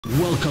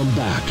Welcome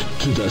back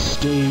to the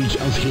stage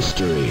of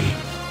history.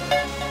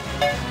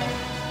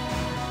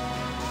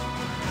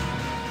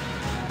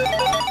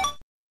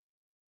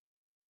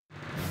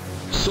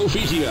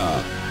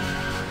 Sophitia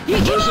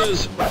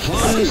versus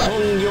Fan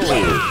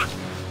Song-yong.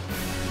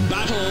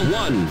 Battle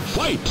 1,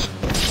 fight!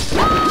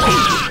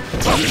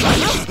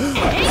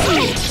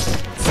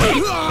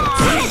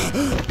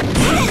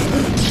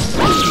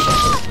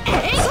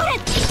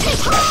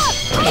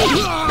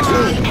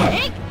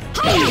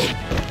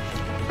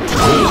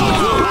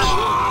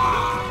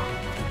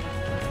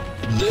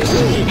 This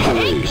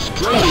victory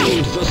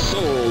strengthened the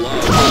soul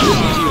of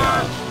Sophitia.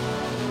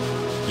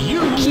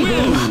 You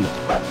win!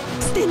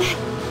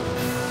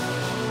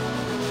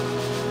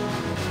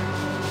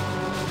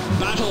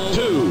 Battle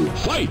 2,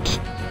 fight!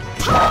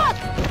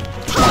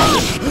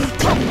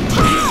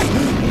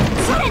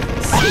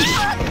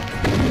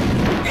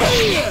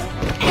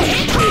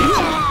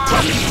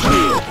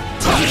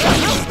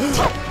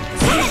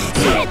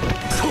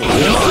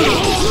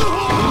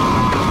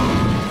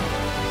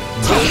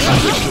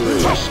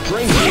 Victory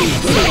strengthens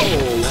the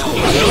soul of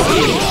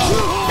Sophitia.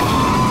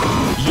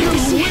 You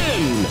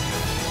win!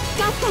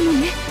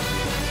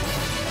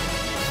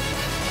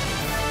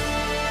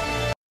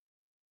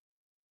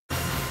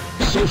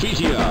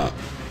 Sophitia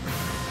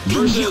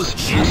versus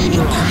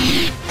Astra.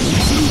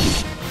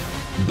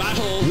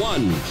 Battle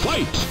 1,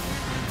 fight!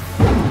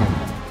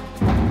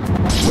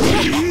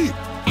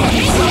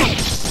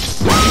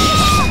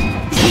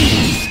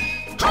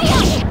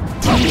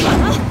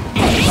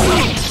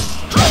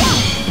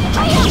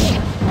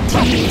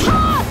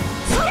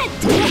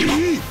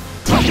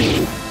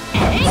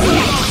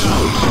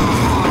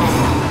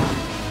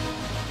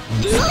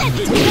 This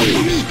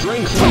victory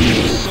strengthens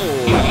the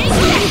soul of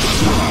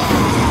Sophitia.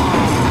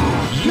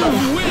 You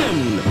win!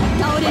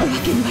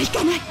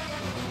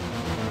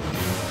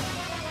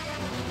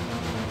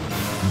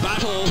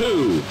 Battle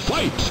 2,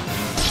 fight!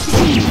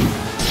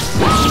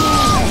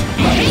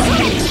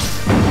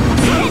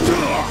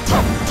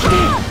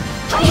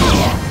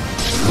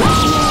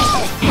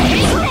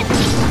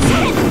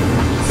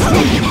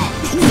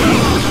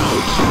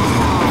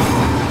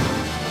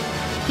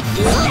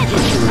 This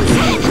victory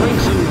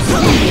strengthens the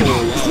soul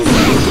of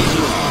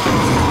Sophitia.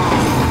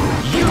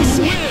 You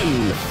win!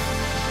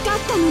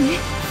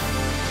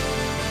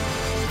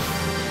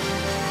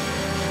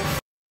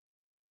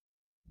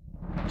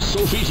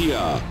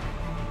 Sophitia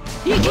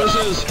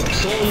versus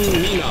Son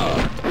Mina.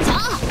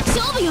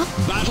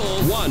 Battle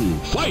 1,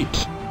 fight!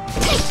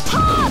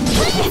 Knockout!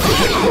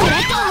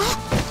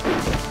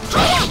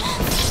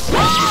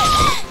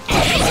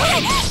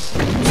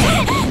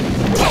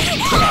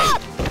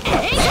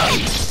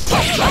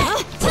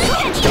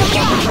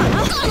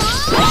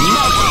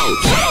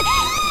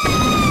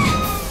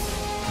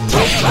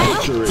 This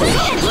victory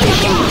strengthens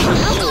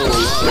the soul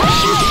of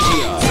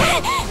Sophitia.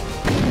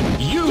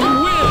 You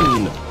win!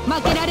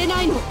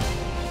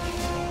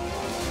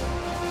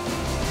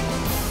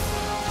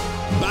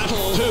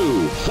 Battle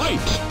 2,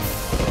 fight!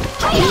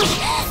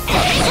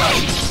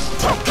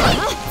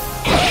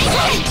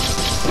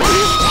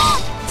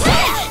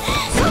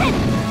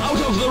 Out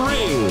of the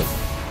ring!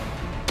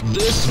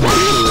 This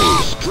victory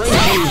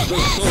strengthens the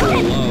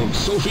soul of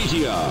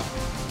Sophitia.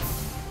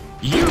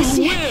 You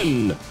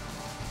win!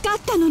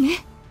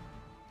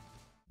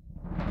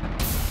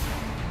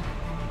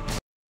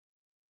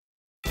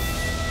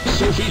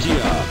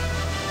 Sophitia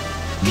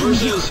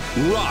versus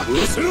Rock.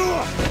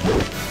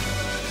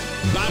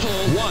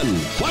 Battle 1,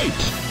 fight!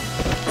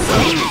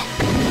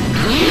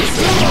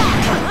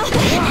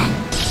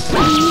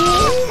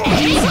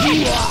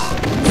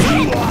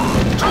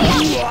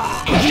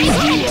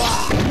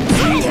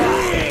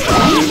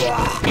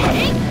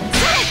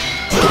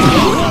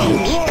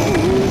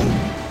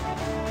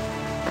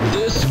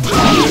 This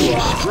victory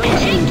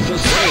strengthened the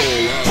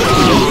soul of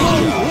Sophitia.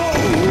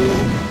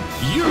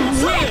 You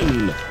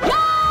win!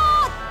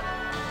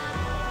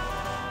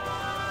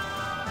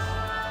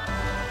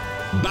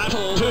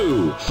 Battle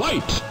 2,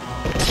 fight!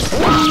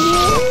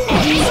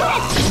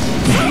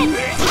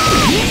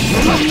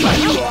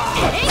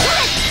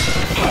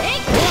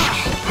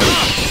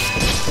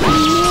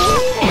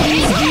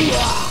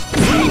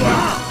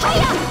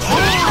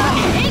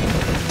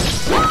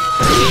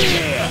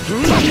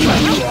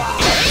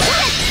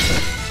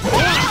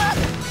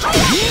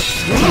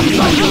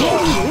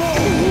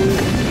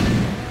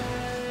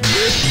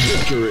 This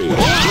victory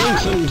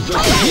strengthened the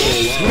soul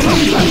of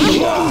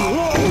Sophitia.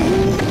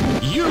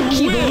 You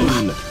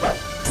win!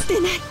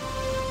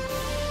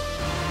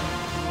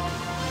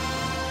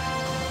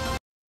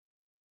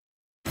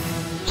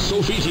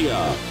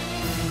 Sophitia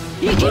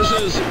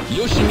versus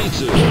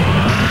Yoshimitsu.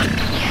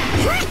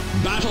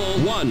 Battle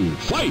 1,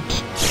 fight!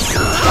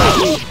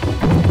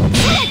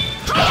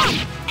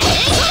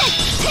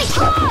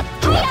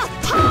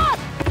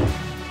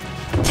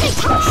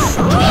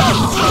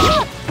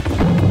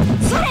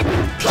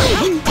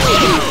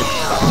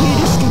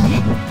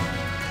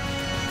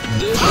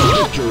 This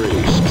victory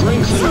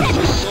strengthens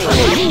the soul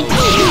of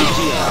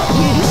Sophitia.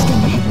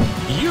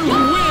 You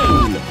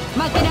win!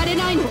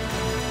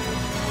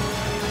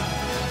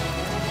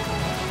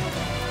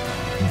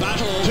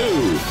 Battle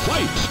 2,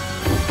 fight!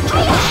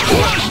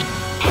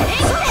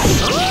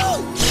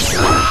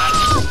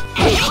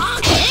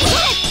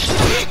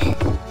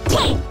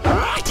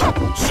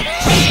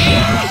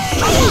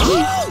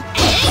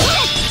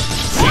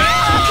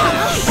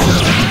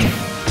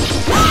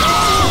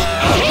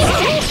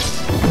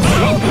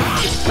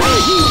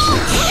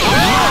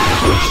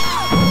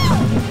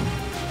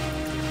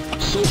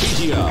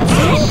 Sophitia,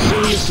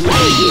 seriously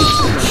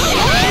wounded,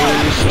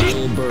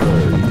 still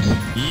burns.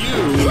 You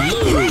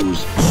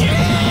lose.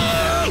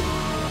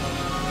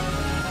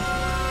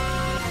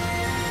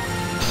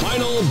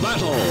 Final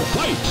battle,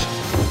 fight!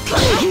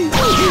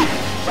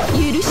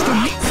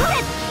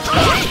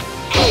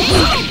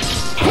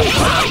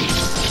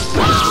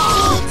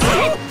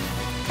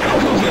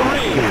 Out of the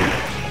ring!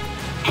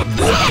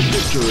 This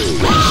victory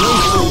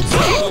strengthens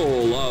the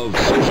soul of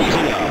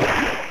Sophitia.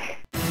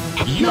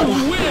 You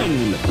win!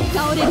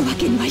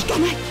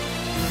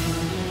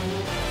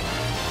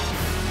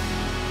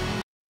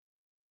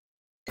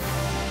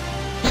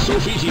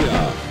 Sophitia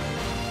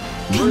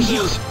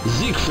versus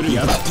Siegfried.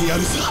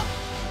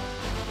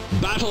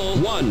 Battle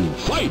 1,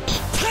 fight!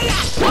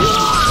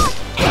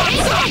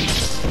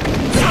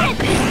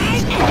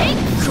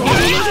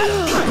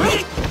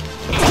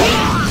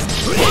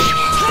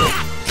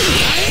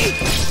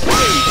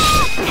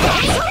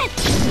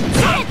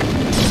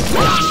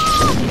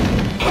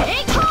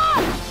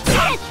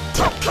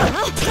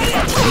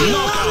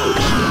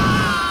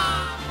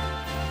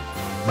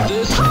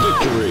 This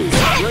victory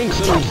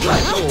strengthens the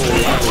soul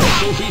of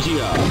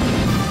Sophitia.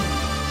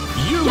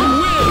 You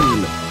win!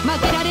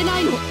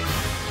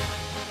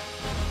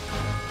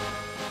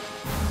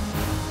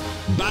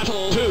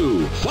 Battle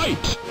 2,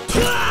 fight!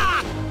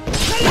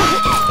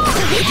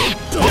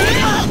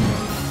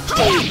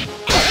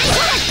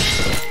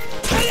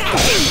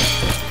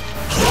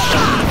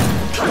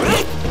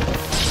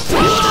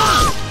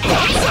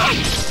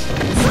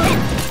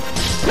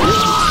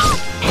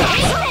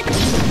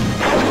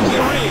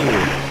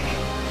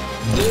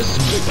 This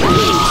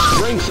victory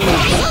strengthens the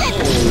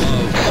soul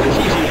of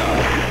Sophitia.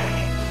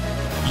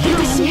 You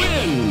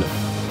win!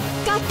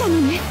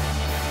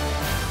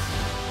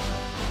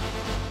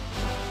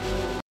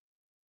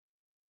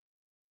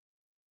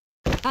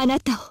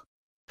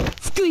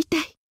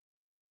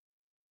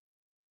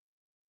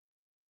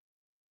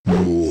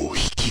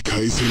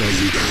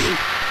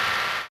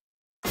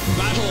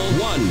 Battle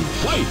 1,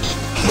 fight!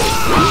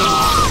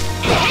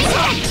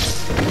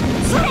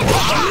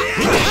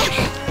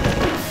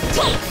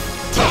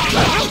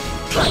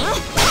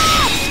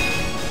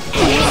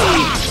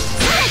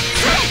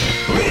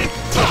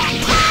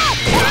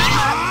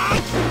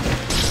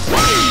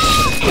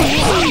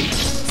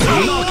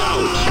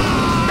 Knockout!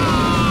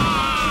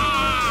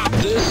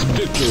 This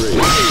victory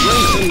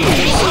strengthens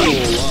the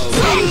soul of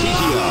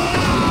Sophitia.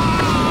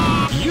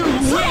 You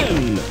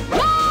win!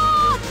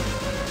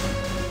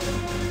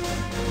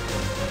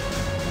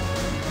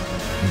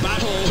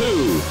 Battle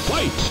 2,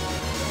 fight!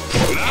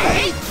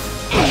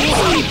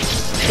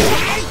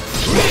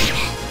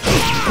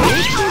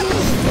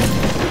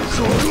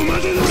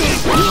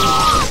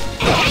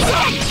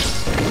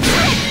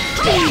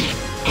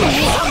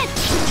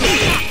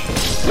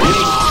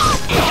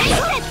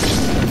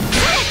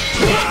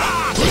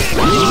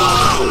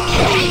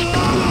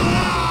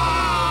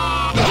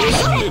 This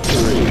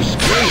victory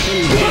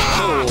strengthens the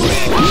soul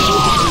of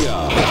Sophitia.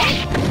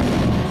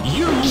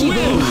 You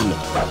win!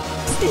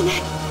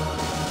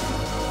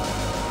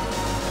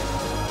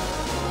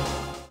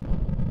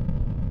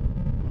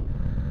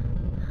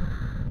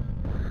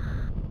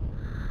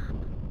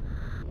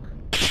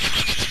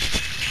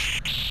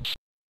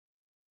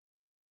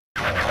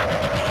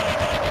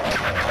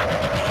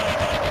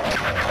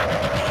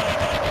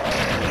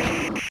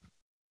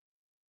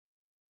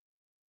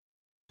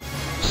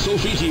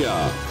 Sophitia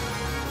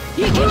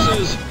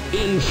versus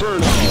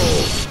Inferno.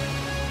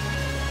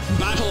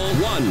 Battle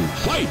 1,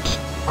 fight!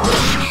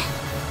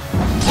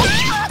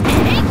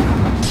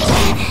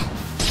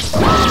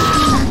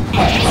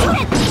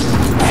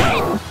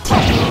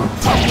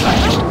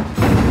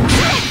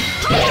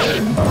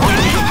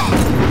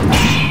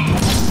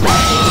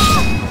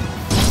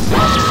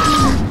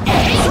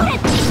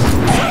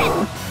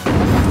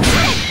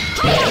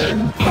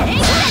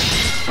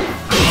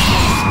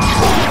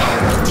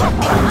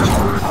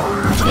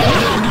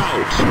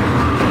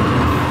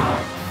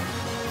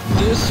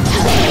 This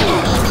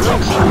victory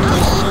strengthens the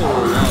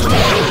soul of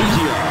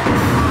Sophitia.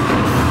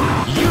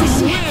 You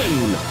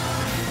win!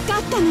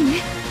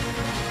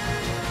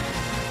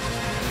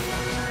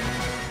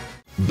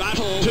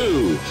 Battle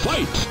 2,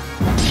 fight!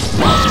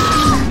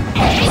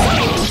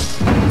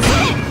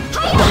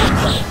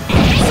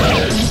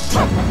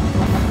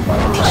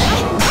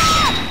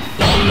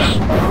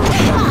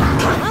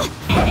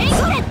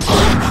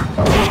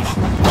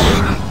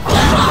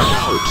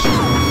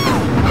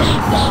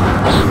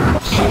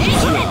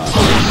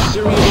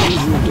 Seriously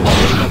wounded,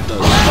 but the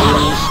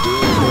soul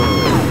still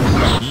burns.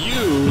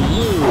 You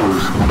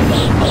lose.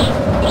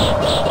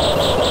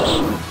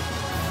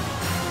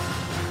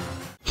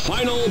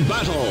 Final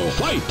battle,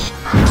 fight!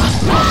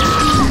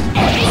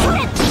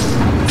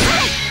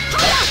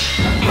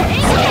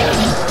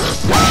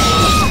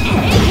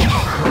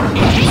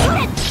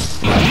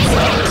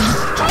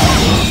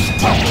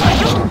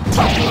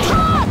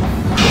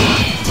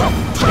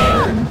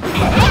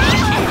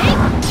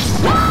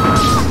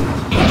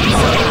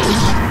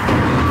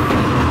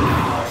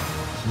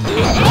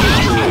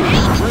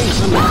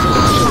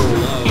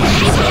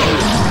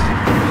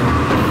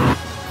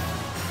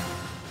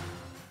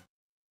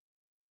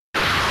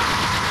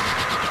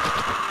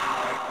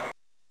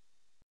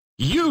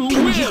 You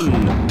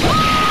win!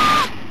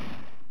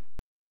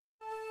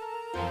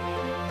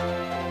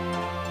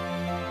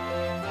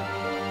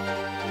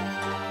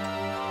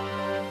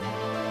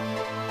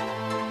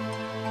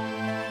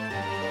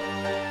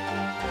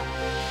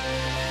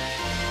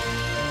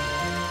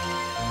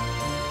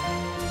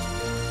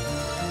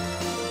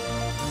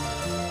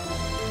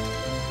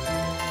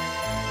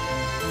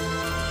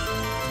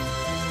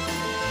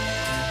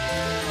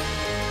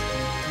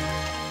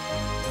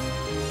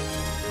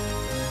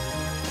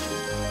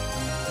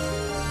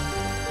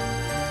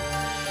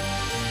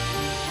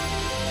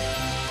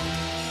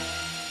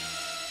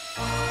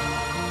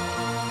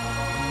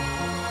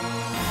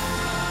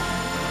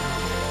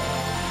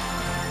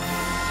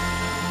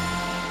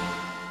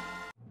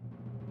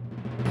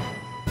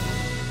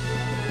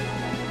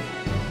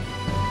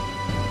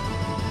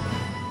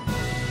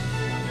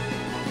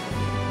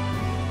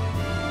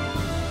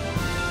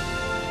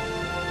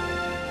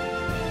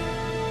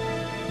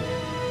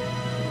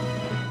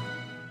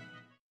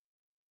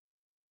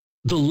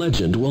 The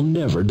legend will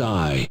never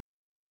die.